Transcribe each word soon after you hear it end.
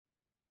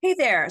Hey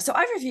there. So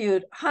I've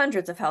reviewed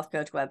hundreds of health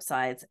coach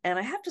websites, and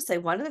I have to say,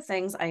 one of the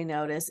things I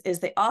notice is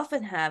they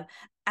often have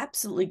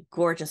absolutely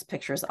gorgeous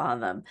pictures on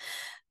them,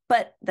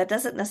 but that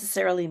doesn't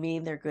necessarily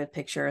mean they're good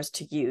pictures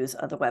to use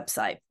on the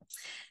website.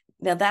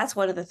 Now, that's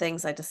one of the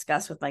things I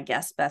discussed with my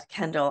guest, Beth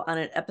Kendall, on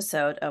an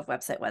episode of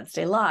Website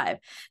Wednesday Live.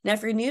 Now,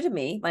 if you're new to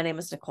me, my name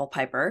is Nicole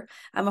Piper.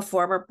 I'm a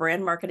former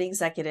brand marketing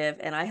executive,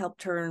 and I help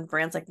turn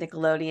brands like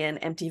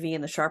Nickelodeon, MTV,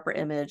 and the Sharper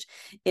Image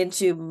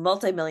into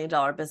multi-million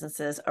dollar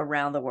businesses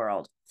around the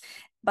world.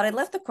 But I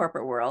left the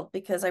corporate world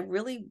because I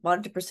really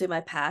wanted to pursue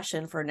my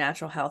passion for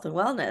natural health and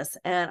wellness.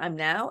 And I'm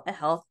now a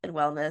health and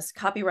wellness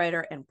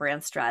copywriter and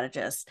brand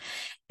strategist.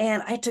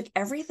 And I took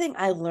everything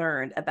I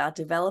learned about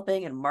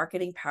developing and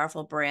marketing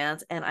powerful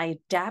brands and I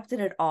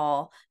adapted it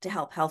all to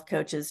help health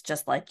coaches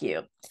just like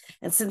you.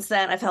 And since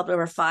then, I've helped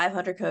over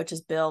 500 coaches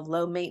build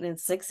low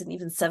maintenance, six and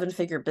even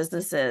seven-figure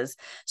businesses.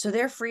 So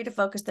they're free to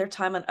focus their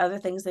time on other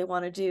things they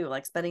want to do,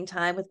 like spending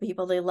time with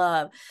people they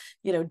love,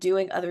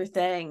 doing other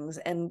things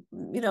and,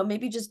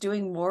 maybe just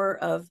doing more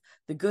of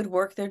the good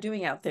work they're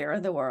doing out there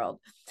in the world.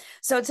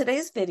 So in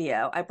today's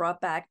video, I brought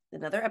back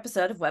another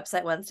episode of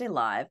Website Wednesday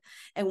Live.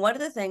 And one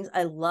of the things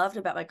I loved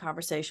about my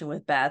conversation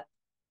with Beth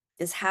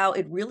is how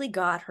it really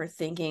got her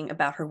thinking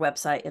about her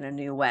website in a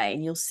new way.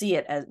 And you'll see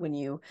it as when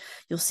you'll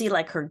see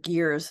like her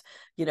gears,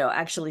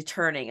 actually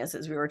turning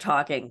as we were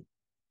talking.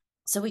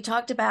 So we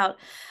talked about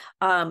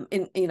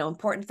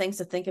important things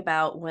to think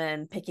about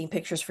when picking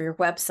pictures for your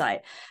website,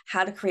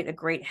 how to create a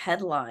great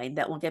headline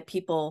that will get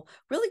people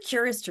really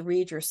curious to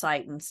read your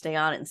site and stay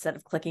on it instead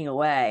of clicking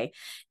away,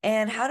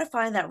 and how to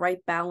find that right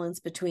balance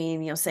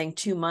between, saying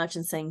too much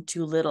and saying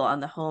too little on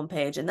the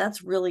homepage. And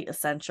that's really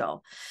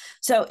essential.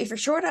 So if you're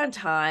short on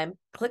time,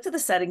 click to the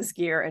settings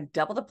gear and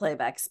double the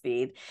playback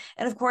speed.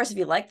 And of course, if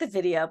you like the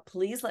video,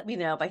 please let me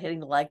know by hitting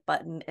the like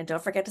button and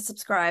don't forget to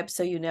subscribe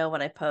so you know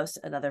when I post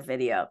another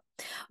video.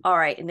 All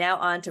right, now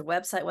on to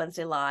Website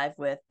Wednesday Live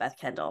with Beth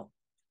Kendall.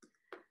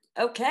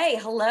 Okay,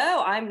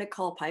 hello, I'm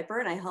Nicole Piper,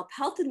 and I help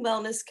health and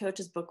wellness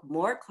coaches book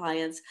more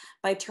clients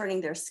by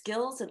turning their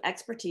skills and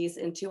expertise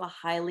into a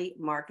highly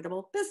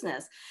marketable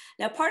business.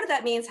 Now, part of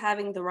that means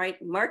having the right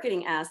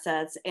marketing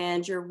assets,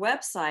 and your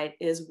website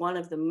is one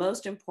of the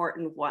most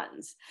important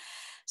ones.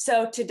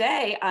 So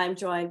today I'm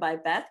joined by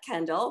Beth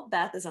Kendall.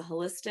 Beth is a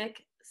holistic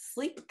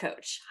sleep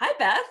coach. Hi,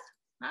 Beth.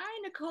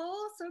 Hi,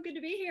 Nicole. So good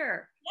to be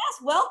here.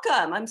 Yes,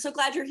 welcome. I'm so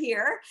glad you're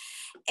here.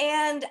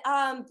 And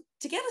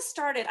to get us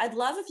started, I'd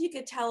love if you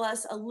could tell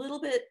us a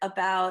little bit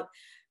about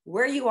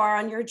where you are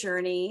on your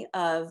journey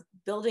of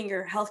building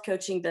your health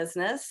coaching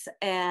business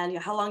and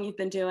how long you've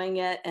been doing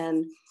it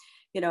and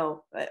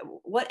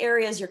what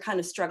areas you're kind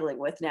of struggling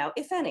with now,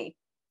 if any.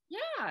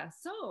 Yeah.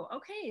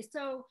 Okay.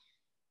 So,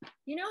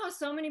 you know how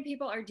so many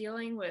people are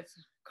dealing with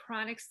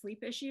chronic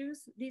sleep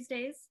issues these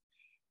days?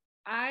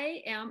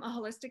 I am a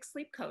holistic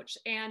sleep coach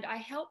and I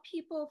help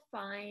people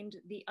find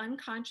the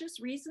unconscious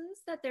reasons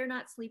that they're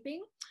not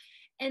sleeping.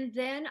 And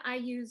then I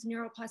use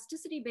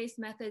neuroplasticity based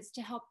methods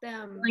to help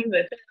them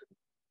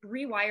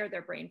rewire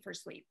their brain for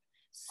sleep.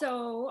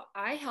 So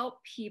I help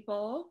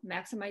people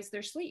maximize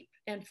their sleep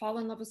and fall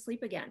in love with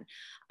sleep again.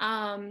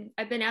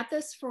 I've been at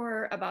this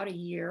for about a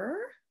year.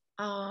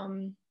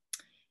 And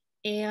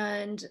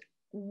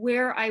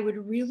where I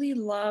would really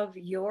love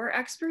your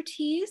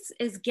expertise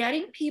is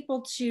getting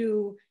people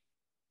to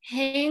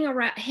hang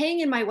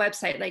in my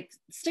website, like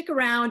stick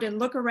around and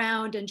look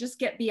around and just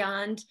get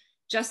beyond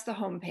just the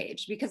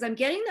homepage, because I'm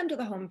getting them to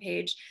the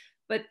homepage,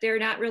 but they're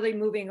not really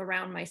moving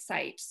around my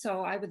site.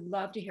 So I would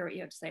love to hear what you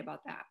have to say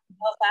about that.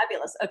 Oh,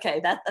 fabulous. Okay,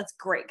 that's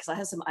great because I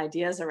have some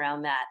ideas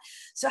around that.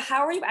 So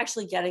how are you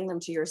actually getting them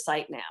to your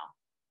site now?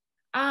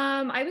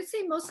 I would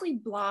say mostly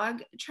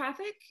blog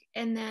traffic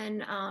and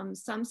then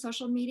some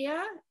social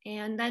media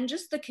and then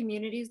just the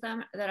communities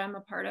that I'm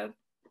a part of.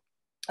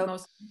 Okay.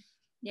 Most,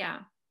 yeah.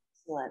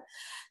 Excellent.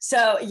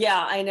 So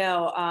yeah, I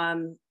know.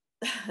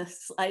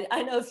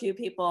 I know a few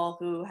people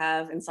who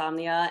have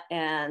insomnia,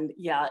 and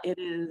yeah,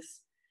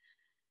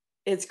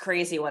 it's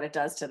crazy what it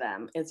does to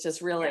them. It's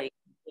just really,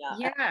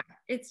 Yeah,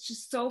 it's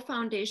just so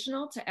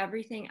foundational to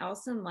everything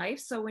else in life.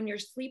 So when you're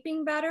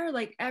sleeping better,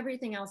 like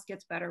everything else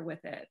gets better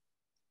with it.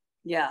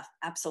 Yeah,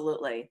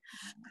 absolutely.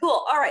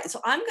 Cool. All right.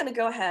 So I'm going to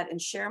go ahead and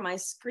share my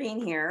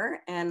screen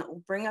here and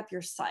bring up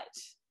your site.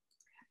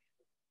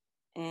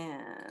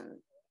 And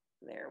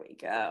there we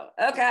go.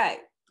 Okay.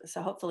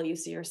 So hopefully you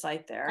see your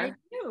site there. I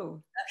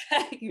do.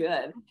 Okay,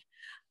 good.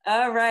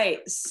 All right.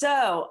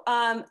 So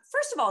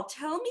first of all,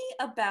 tell me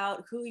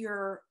about who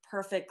your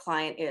perfect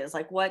client is.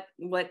 Like what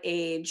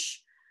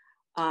age?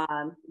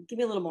 Give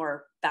me a little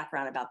more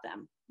background about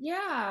them.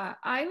 Yeah,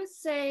 I would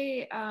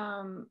say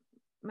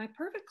my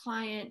perfect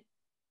client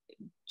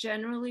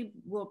generally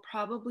will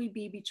probably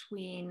be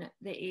between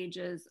the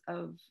ages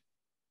of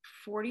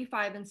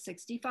 45 and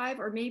 65,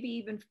 or maybe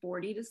even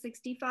 40 to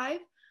 65.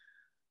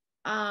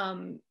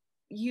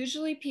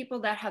 Usually people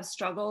that have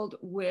struggled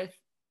with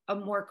a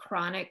more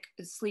chronic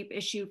sleep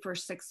issue for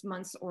 6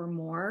 months or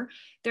more,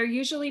 they're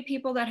usually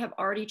people that have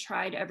already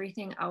tried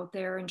everything out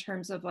there in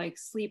terms of like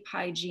sleep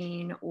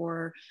hygiene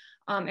or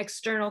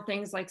external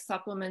things like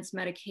supplements,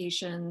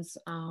 medications.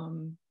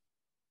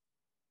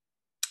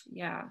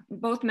 Yeah,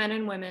 both men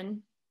and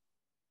women.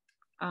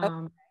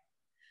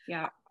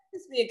 Yeah.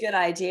 This would be a good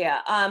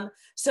idea.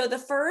 So the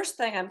first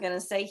thing I'm going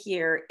to say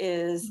here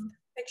is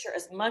picture.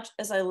 As much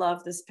as I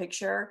love this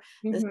picture,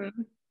 this is Mm-hmm. a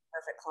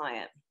perfect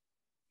client.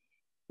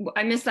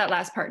 I missed that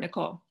last part,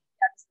 Nicole.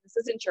 This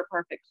isn't your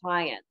perfect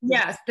client.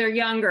 Yes, they're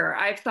younger.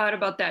 I've thought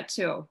about that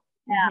too.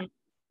 Yeah. Mm-hmm.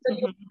 So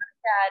you Mm-hmm.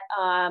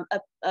 look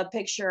at a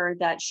picture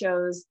that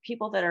shows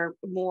people that are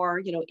more,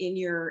 in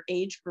your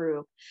age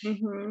group.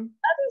 Mm-hmm.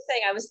 Other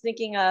thing I was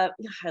thinking of,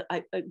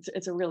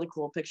 it's a really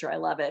cool picture. I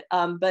love it.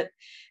 But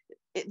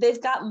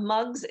they've got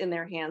mugs in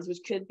their hands, which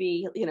could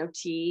be,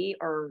 tea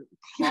or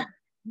coffee.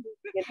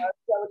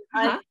 So it's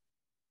kind Uh-huh. of,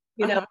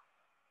 you know, Uh-huh.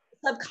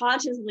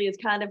 subconsciously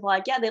it's kind of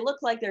like, yeah, they look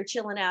like they're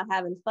chilling out,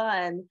 having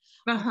fun.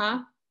 Uh-huh.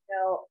 You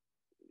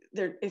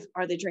know,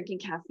 are they drinking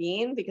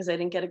caffeine because they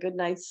didn't get a good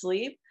night's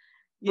sleep?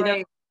 You know,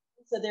 Right.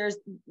 so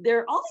there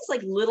are all these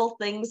like little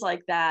things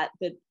like that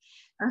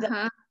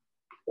Uh-huh.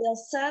 they'll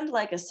send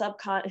like a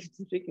subconscious,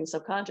 speaking of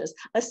subconscious,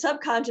 a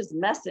subconscious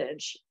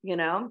message.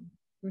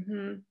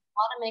 Mm-hmm.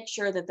 Want to make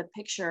sure that the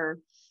pictures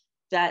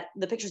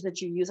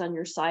that you use on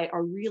your site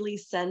are really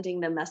sending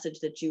the message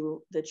that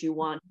you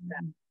want.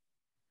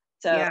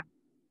 So Yeah.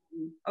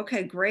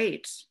 Okay,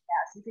 great.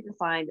 yes, you can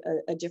find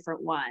a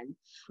different one.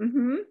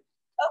 Mm-hmm.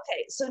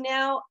 Okay, so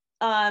now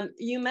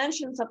you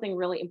mentioned something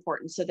really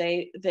important. So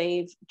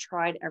they've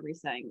tried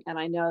everything, and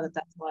I know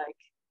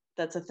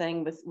that's a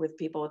thing with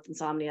people with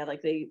insomnia.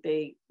 Like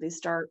they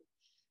start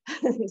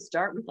they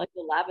start with like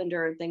the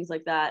lavender and things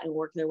like that, and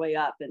work their way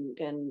up,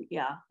 and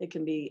yeah, it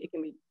can be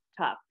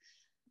tough.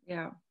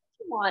 Yeah. What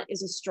you want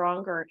is a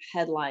stronger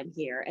headline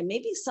here, and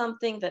maybe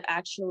something that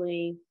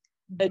actually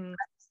Mm-hmm.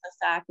 addresses the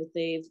fact that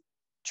they've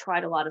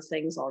tried a lot of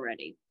things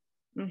already.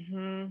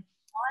 Mm-hmm.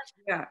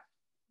 Yeah.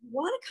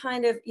 Want to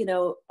kind of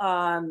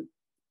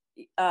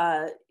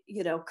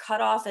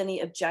cut off any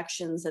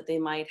objections that they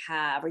might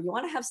have, or you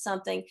want to have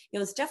something,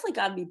 it's definitely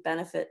got to be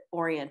benefit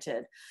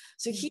oriented.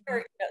 So here,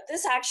 Mm-hmm.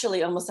 this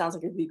actually almost sounds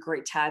like it'd be a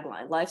great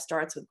tagline. Life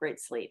starts with great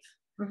sleep.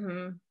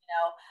 Mm-hmm.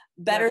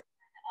 Better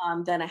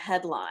than a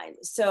headline.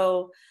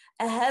 So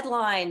a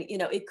headline,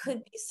 it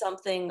could be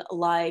something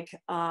like,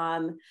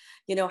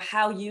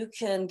 how you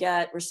can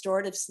get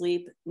restorative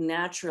sleep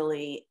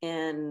naturally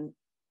in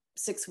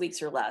 6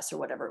 weeks or less, or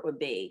whatever it would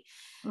be,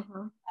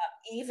 Mm-hmm.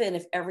 even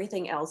if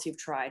everything else you've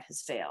tried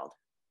has failed.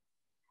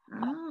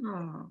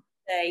 Oh.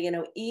 Say,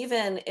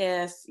 even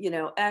if,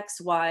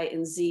 X, Y,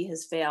 and Z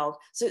has failed.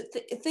 So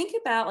think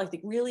about like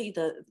really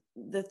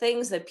the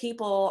things that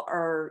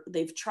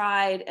they've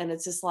tried, and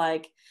it's just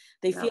like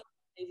they feel Yep.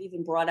 they've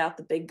even brought out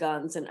the big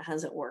guns and it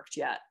hasn't worked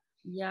yet.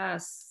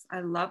 Yes,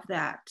 I love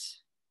that.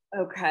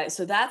 Okay,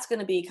 so that's going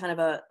to be kind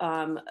of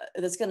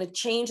that's going to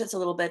change this a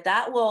little bit.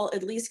 That will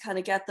at least kind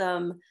of get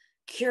them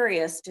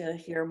curious to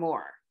hear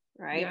more,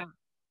 right? Yeah.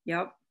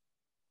 Yep.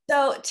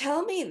 So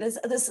tell me,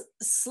 this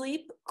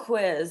sleep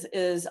quiz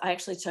is, I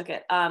actually took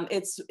it.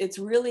 It's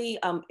really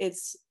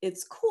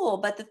it's cool,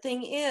 but the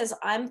thing is,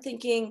 I'm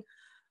thinking,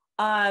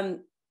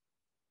 um,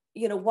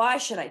 why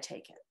should I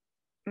take it?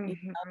 You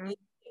Mm-hmm. know,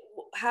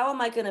 how am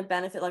I going to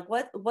benefit? Like,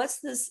 what's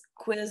this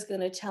quiz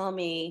going to tell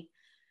me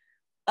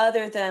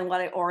other than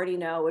what I already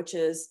know, which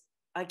is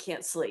I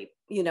can't sleep?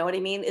 You know what I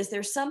mean? Is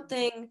there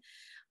something,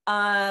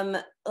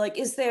 like,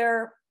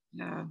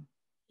 Yeah.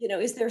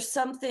 is there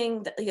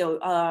something that,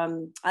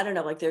 I don't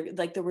know, like they're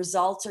like the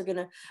results are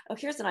gonna, oh,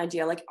 here's an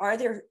idea. Like, are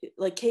there,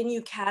 like, can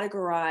you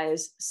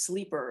categorize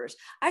sleepers?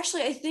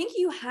 Actually, I think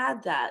you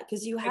had that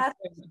because you had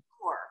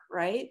four,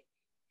 right?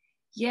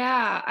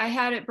 Yeah, I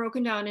had it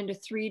broken down into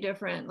three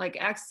different, like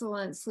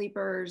excellent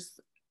sleepers,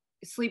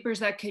 sleepers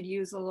that could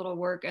use a little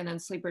work, and then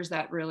sleepers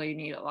that really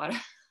need a lot of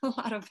a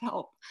lot of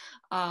help.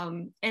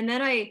 And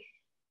then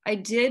I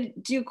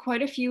did do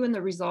quite a few in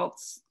the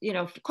results,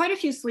 quite a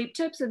few sleep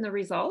tips in the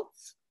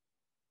results.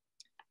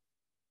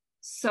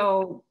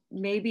 So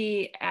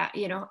maybe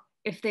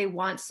if they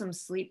want some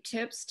sleep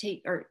tips,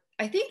 or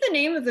I think the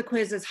name of the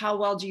quiz is how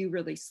well do you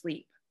really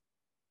sleep?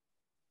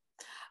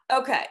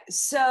 Okay,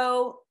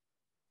 so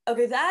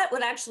okay, that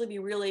would actually be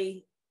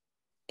really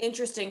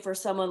interesting for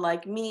someone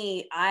like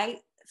me. I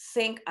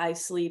think I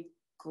sleep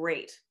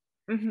great.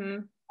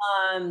 Mm-hmm.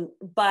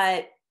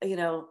 But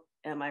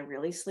am I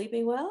really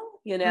sleeping well?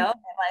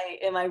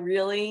 Am I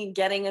really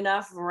getting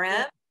enough Yeah.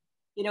 REM?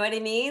 You know what I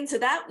mean? So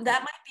that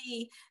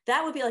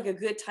would be like a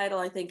good title,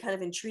 I think, kind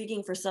of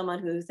intriguing for someone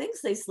who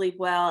thinks they sleep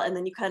well, and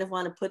then you kind of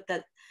want to put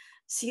that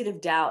seed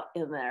of doubt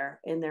in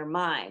their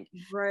mind.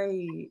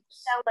 Right.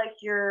 Sound like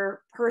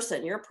your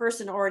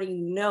person already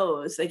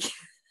knows they can't,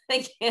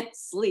 they can't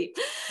sleep.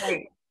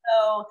 Right.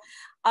 So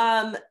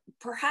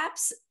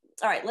perhaps,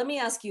 all right, let me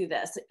ask you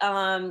this.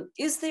 Do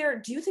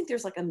you think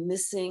there's like a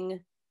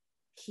missing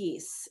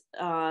piece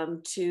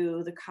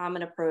to the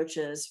common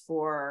approaches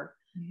for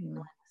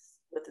Mhm.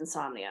 with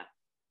insomnia?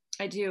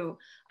 I do.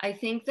 I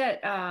think that,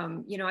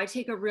 I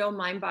take a real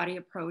mind body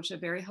approach, a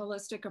very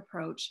holistic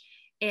approach.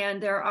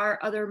 And there are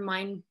other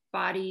mind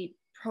body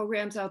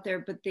programs out there,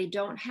 but they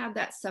don't have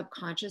that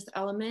subconscious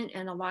element.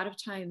 And a lot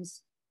of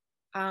times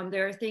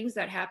there are things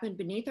that happen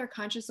beneath our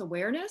conscious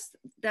awareness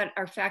that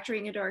are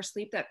factoring into our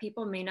sleep that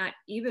people may not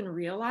even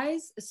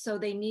realize. So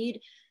they need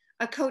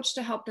a coach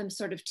to help them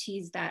sort of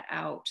tease that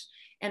out.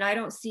 And I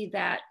don't see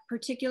that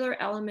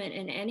particular element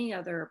in any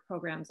other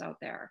programs out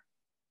there.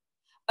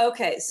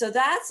 Okay, so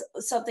that's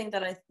something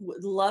that I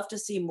would love to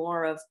see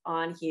more of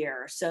on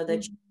here, so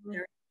that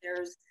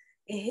there's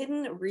a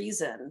hidden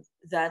reason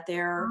that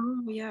they're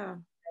Oh, yeah.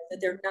 that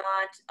they're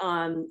not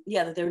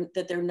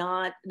that they're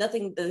not,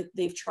 nothing that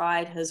they've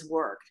tried has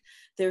worked.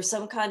 There's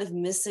some kind of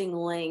missing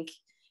link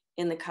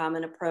in the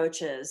common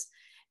approaches,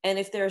 and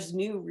if there's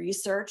new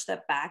research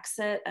that backs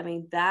it, I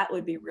mean, that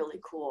would be really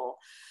cool.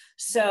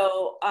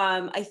 So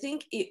I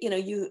think,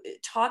 you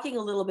talking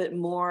a little bit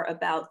more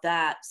about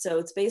that. So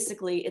it's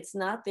basically, it's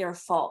not their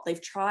fault. They've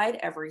tried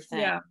everything.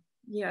 Yeah.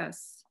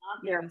 Yes.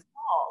 Not their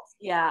fault.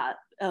 Yeah.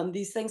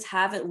 These things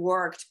haven't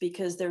worked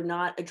because they're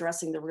not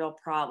addressing the real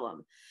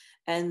problem.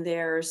 And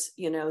there's,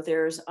 you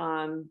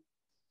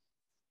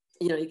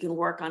can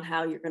work on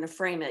how you're going to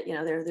frame it.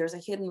 There's a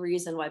hidden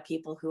reason why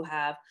people who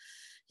have,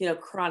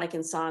 chronic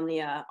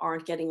insomnia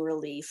aren't getting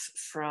relief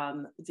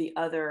from the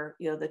other,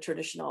 the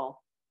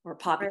traditional or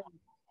popular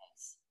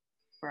ways,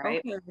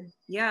 right? Okay.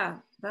 Yeah,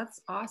 that's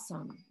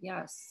awesome.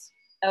 Yes.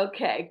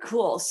 Okay,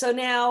 cool. So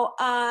now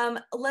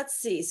let's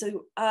see.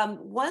 So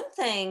one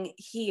thing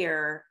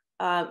here,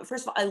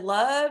 first of all, I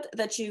loved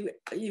that you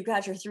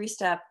got your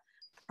 3-step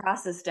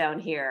process down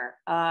here.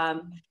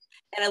 And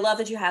I love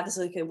that you have this,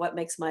 okay, what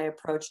makes my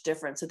approach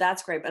different? So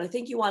that's great. But I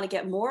think you want to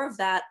get more of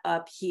that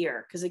up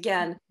here, because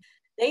again,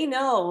 they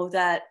know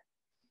that,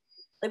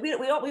 like, we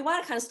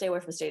want to kind of stay away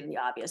from stating the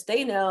obvious.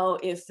 They know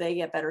if they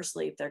get better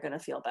sleep, they're going to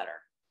feel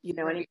better.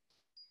 Right.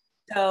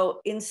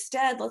 So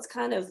instead, let's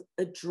kind of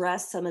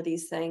address some of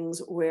these things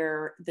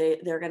where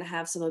they're going to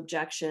have some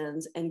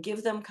objections, and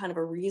give them kind of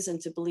a reason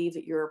to believe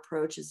that your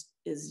approach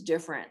is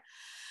different.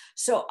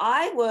 So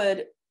I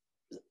would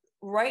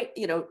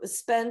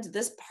spend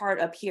this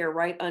part up here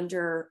right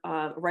under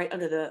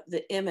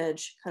the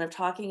image, kind of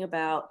talking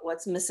about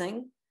what's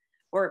missing,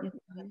 or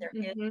there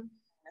is missing.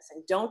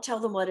 Don't tell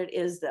them what it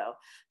is, though.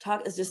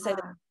 Just say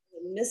there's a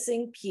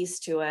missing piece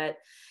to it,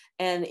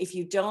 and if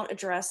you don't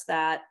address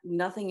that,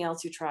 nothing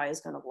else you try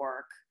is going to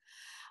work.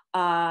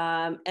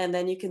 And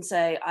then you can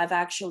say, I've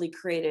actually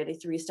created a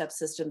 3-step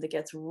system that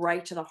gets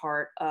right to the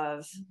heart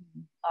of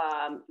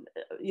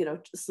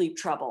sleep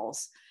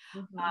troubles.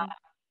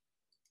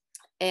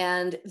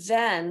 And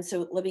then,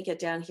 so let me get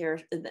down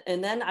here,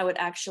 and then I would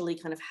actually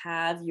kind of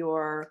have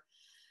your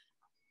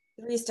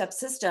 3-step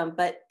system.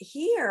 But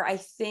here, I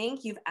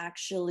think you've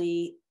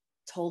actually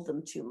told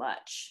them too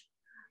much.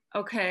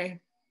 Okay.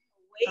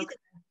 The way that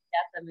you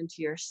get them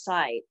into your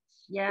site.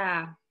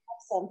 Yeah.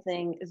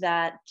 Something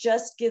that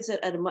just gives it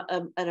at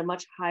a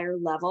much higher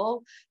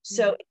level.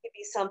 So it could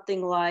be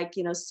something like,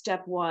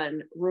 step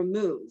 1,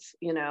 remove,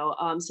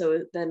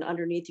 so then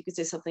underneath you could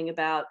say something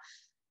about,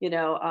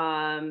 there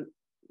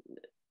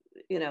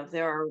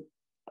are,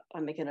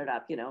 I'm making it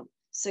up,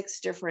 6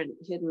 different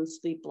hidden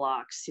sleep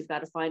blocks. You've got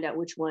to find out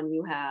which one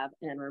you have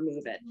and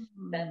remove it.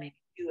 Then maybe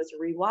do is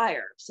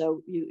rewire.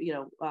 So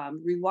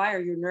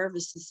rewire your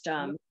nervous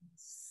system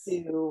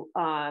to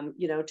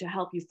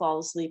help you fall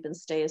asleep and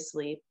stay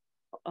asleep.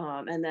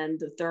 And then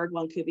the third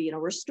one could be,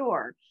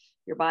 restore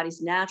your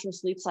body's natural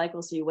sleep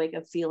cycle, so you wake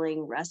up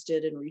feeling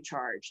rested and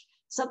recharged,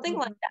 something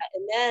like that.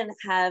 And then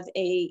have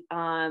a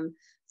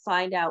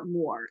find out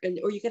more,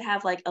 or you could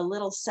have like a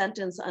little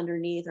sentence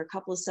underneath, or a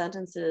couple of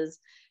sentences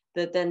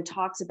that then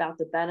talks about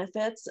the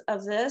benefits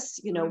of this.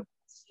 With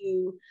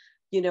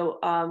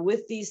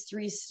these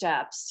 3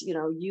 steps,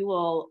 you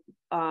will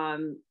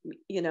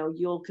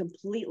you'll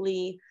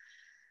completely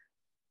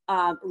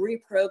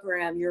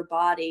reprogram your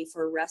body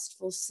for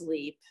restful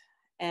sleep,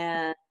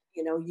 and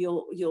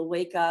you'll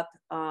wake up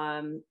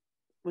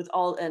with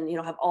all, and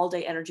have all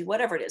day energy,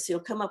 whatever it is. So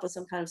you'll come up with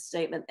some kind of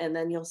statement, and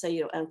then you'll say,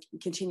 and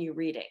continue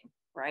reading,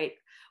 right?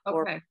 Okay.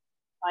 Or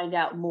find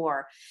out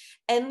more,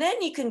 and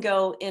then you can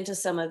go into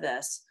some of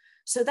this.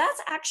 So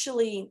that's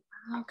actually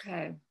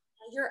okay.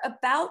 Your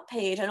about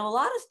page. I know a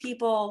lot of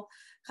people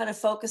kind of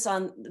focus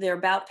on their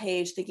about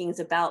page thinking it's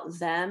about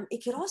them.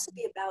 It could also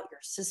be about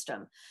your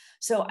system.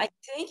 So I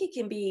think it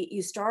can be,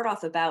 you start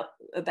off about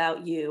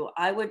you.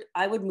 I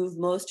would move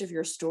most of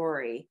your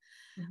story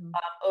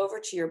over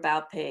to your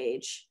about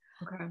page.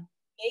 Okay.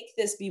 Make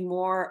this be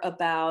more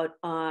about,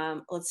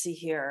 let's see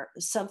here,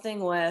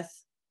 something with,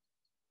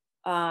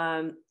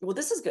 well,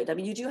 this is good. I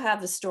mean, you do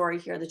have the story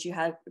here that you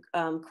had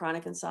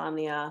chronic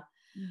insomnia.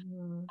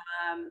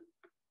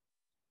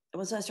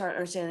 Once I start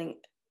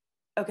understanding,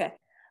 okay.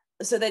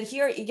 So then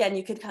here again,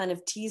 you could kind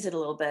of tease it a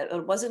little bit.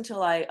 It wasn't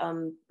until I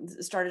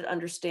started to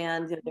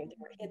understand that there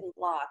were hidden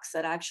blocks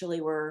that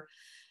actually were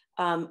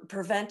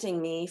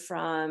preventing me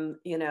from,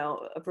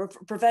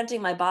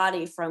 preventing my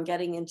body from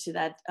getting into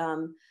that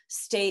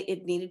state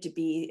it needed to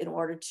be in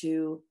order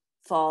to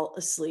fall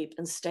asleep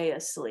and stay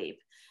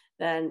asleep.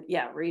 Then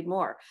read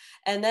more.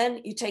 And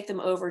then you take them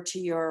over to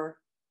your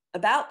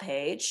about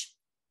page.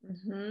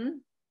 Mm-hmm.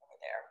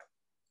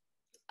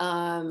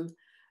 There.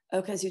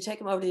 Okay, so you take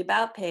them over to the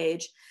About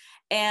page.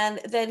 And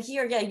then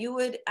here, yeah, you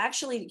would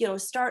actually,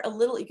 start a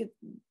little, you could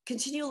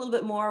continue a little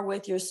bit more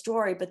with your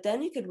story, but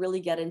then you could really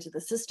get into the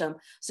system.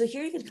 So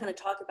here you could kind of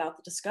talk about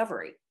the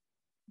discovery.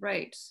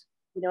 Right.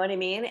 You know what I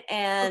mean?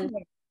 And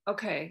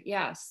okay.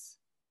 Yes.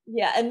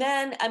 yeah. And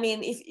then, I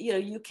mean, if,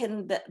 you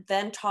can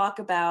then talk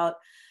about,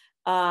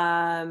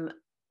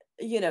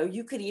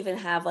 you could even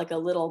have like a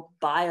little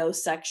bio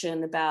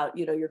section about,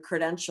 your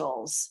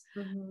credentials.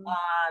 Mm-hmm.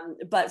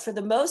 But for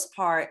the most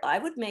part, I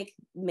would make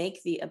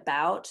the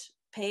About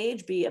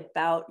page be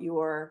about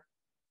your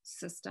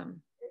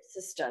system.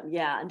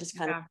 Yeah, and just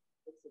kind of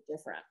make it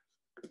different.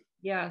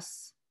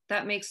 Yes,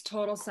 that makes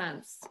total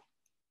sense.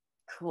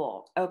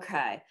 Cool.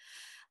 Okay,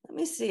 let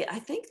me see. I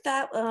think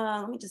that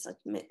let me just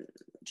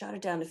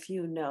jotted down a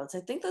few notes. I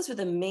think those were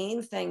the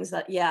main things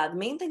the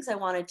main things I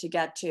wanted to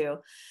get to.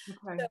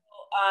 Okay.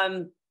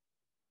 So,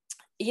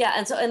 yeah,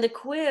 and the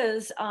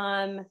quiz,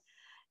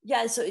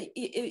 yeah, so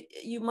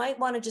you might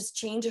want to just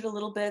change it a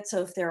little bit.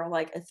 So if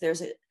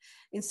there's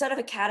instead of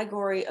a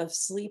category of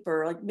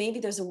sleeper, like maybe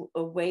there's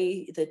a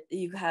way that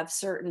you have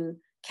certain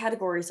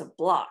categories of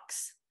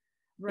blocks.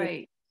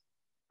 Right.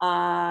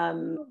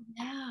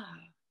 Yeah.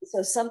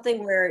 So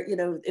something where,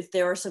 if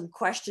there are some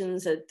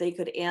questions that they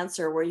could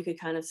answer where you could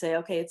kind of say,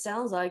 okay, it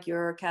sounds like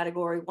you're a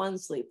category 1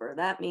 sleeper.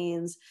 That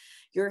means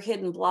your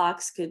hidden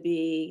blocks could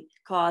be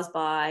caused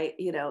by,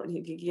 you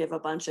could give a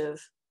bunch of,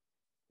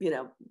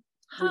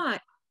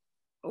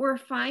 or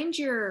find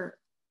your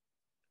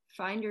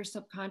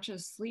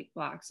subconscious sleep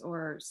blocks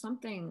or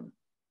something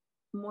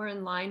more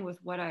in line with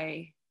what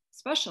I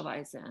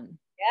specialize in.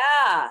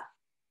 Yeah.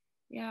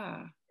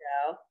 Yeah.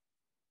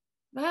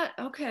 Yeah.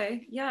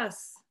 Okay.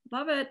 Yes.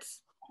 Love it.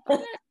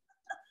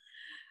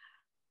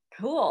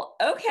 Cool.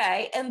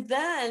 Okay. And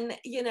then,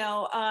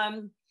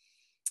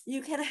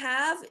 you can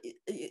have,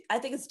 I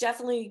think it's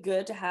definitely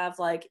good to have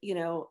like,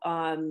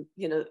 a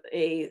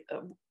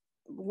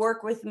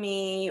work with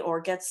me or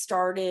get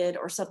started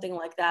or something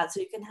like that. So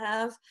you can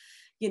have,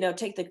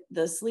 take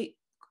the sleep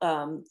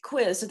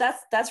quiz. So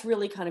that's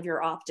really kind of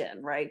your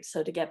opt-in, right?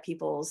 So to get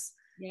people's,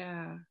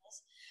 yeah.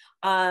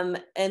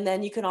 And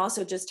then you can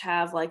also just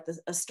have like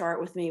a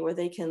start with me where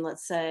they can,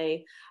 let's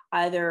say,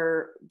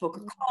 either book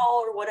a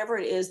call or whatever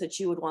it is that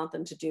you would want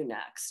them to do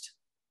next.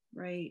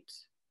 Right.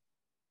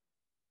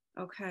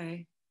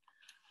 Okay.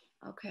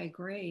 Okay,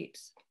 great.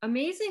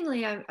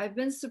 Amazingly, I've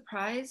been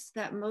surprised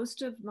that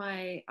most of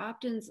my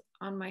opt-ins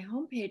on my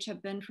homepage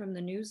have been from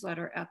the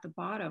newsletter at the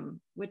bottom,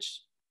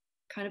 which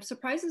kind of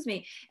surprises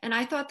me. And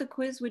I thought the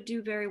quiz would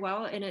do very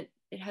well, and it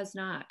has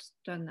not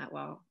done that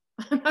well.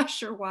 I'm not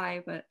sure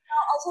why, but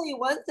I'll tell you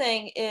one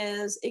thing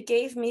is it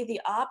gave me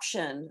the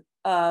option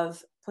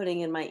of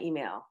putting in my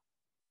email.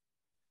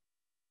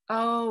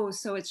 Oh,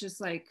 so it's just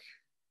like,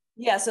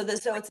 yeah, so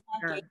it's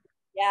not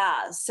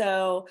yeah,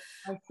 so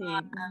I see. if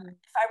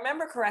I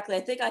remember correctly, I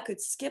think I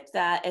could skip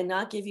that and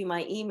not give you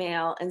my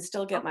email and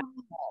still get my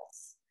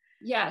results.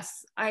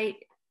 Yes,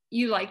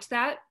 you liked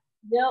that?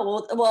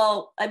 No,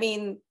 well, I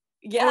mean,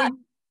 yeah,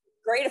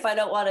 great if I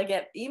don't want to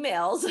get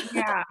emails.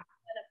 Yeah.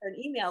 For an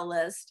email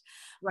list,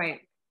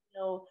 right?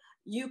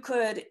 You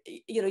could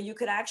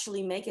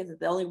actually make it that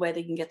the only way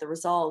they can get the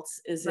results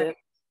is right.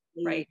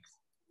 if right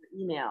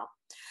email.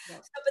 Yes.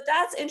 So, but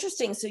that's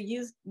interesting. So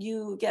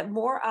you get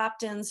more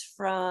opt-ins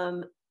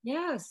from.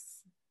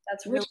 Yes,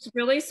 that's which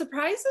really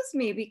surprises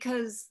me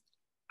because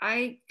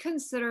I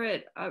consider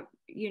it, I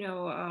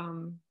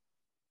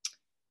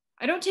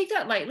don't take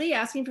that lightly,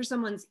 asking for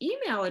someone's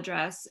email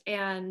address,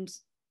 and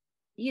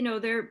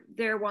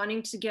they're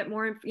wanting to get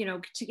more,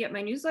 to get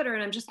my newsletter,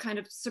 and I'm just kind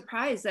of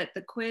surprised that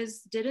the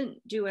quiz didn't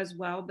do as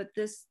well, but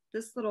this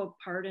little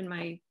part in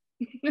my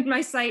in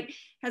my site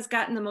has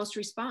gotten the most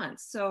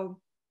response. So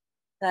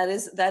that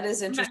is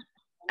interesting.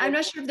 I'm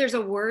not sure if there's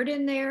a word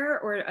in there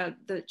or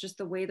just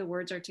the way the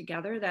words are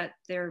together that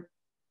they're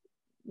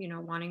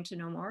wanting to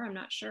know more. I'm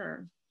not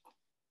sure.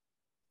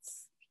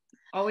 It's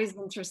always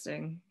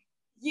interesting.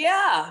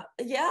 Yeah,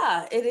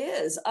 it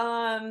is.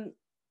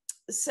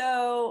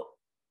 So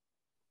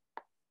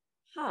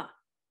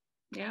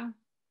yeah,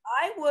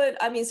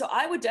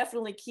 I would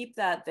definitely keep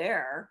that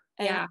there.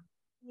 And yeah,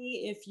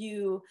 if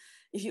you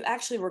if you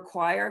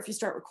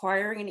start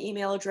requiring an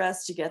email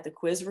address to get the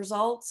quiz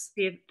results,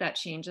 see if that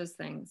changes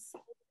things.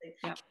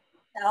 Yeah.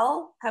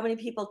 Tell how many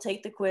people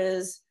take the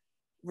quiz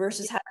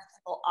versus how many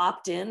people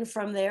opt in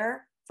from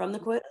the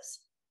quiz.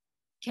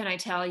 Can I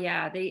tell?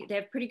 Yeah, they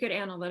have pretty good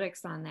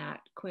analytics on that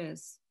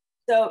quiz.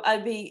 So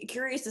I'd be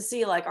curious to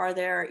see, like, are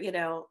there,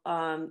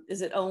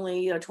 is it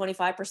only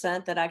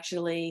 25% that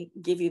actually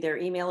give you their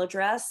email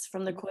address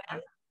from the quiz?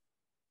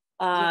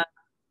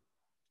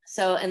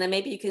 So, and then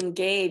maybe you can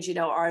gauge,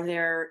 are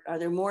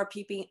there more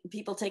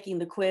people taking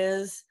the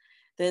quiz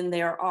than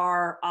there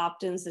are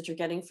opt-ins that you're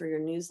getting for your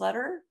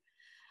newsletter?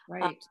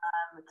 Right.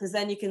 Because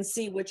then you can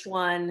see which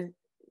one,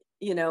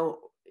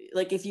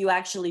 like if you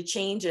actually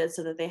change it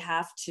so that they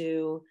have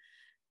to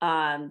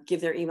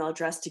give their email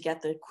address to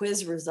get the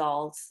quiz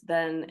results,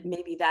 then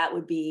maybe that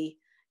would be,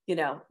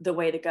 the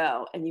way to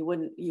go, and you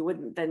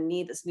wouldn't then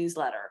need this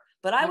newsletter.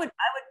 But I would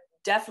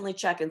definitely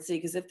check and see,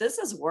 because if this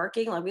is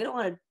working, like, we don't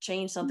want to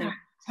change something.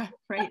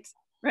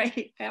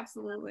 Right,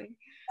 absolutely.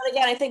 But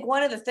again, I think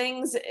one of the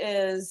things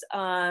is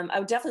I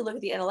would definitely look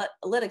at the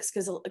analytics,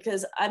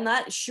 because I'm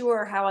not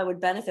sure how I would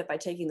benefit by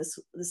taking the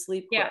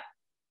sleep quiz. Yeah,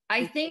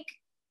 I think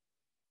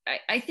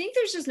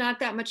there's just not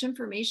that much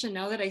information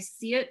now that I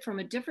see it from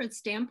a different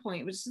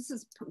standpoint, which this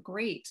is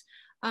great.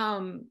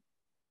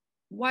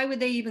 Why would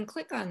they even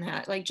click on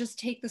that? Like, just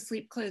take the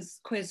sleep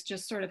quiz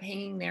just sort of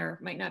hanging there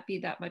might not be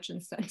that much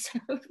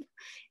incentive.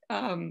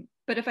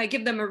 But if I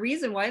give them a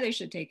reason why they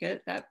should take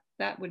it,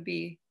 that would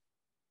be,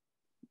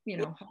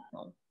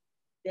 helpful.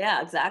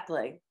 Yeah,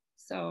 exactly.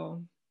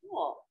 So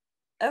cool.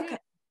 Okay,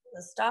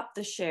 let's stop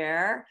the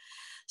share.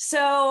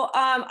 So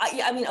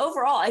I mean,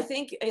 overall, I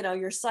think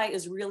your site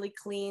is really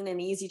clean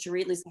and easy to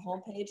read, at least the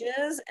home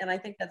pages, and I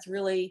think that's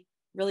really,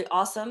 really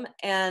awesome.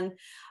 And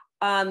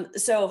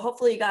so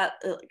hopefully you got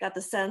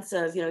the sense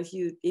of,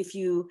 if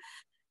you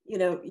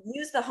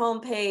use the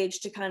home page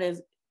to kind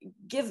of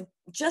give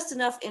just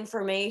enough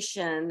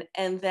information,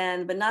 and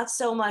then, but not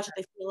so much that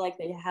they feel like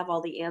they have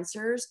all the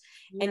answers,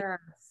 and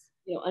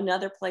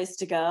another place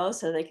to go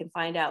so they can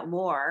find out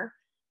more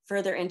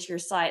further into your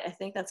site. I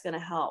think that's going to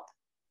help.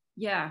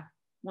 Yeah,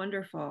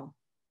 wonderful.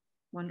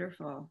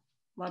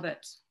 Love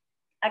it.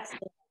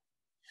 Excellent.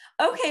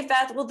 Okay,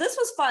 Beth, well, this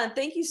was fun.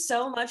 Thank you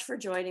so much for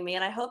joining me,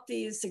 and I hope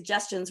these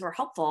suggestions were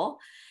helpful.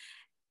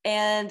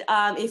 And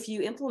if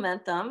you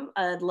implement them,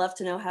 I'd love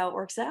to know how it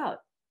works out.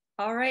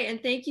 All right,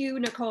 and thank you,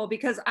 Nicole,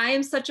 because I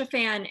am such a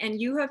fan, and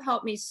you have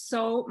helped me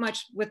so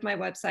much with my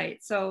website.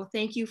 So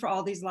thank you for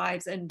all these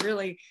lives, and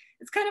really,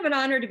 it's kind of an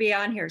honor to be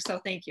on here,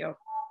 so thank you.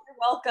 You're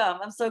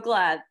welcome. I'm so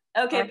glad.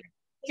 Okay.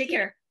 Take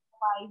care.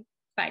 Bye.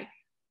 Bye.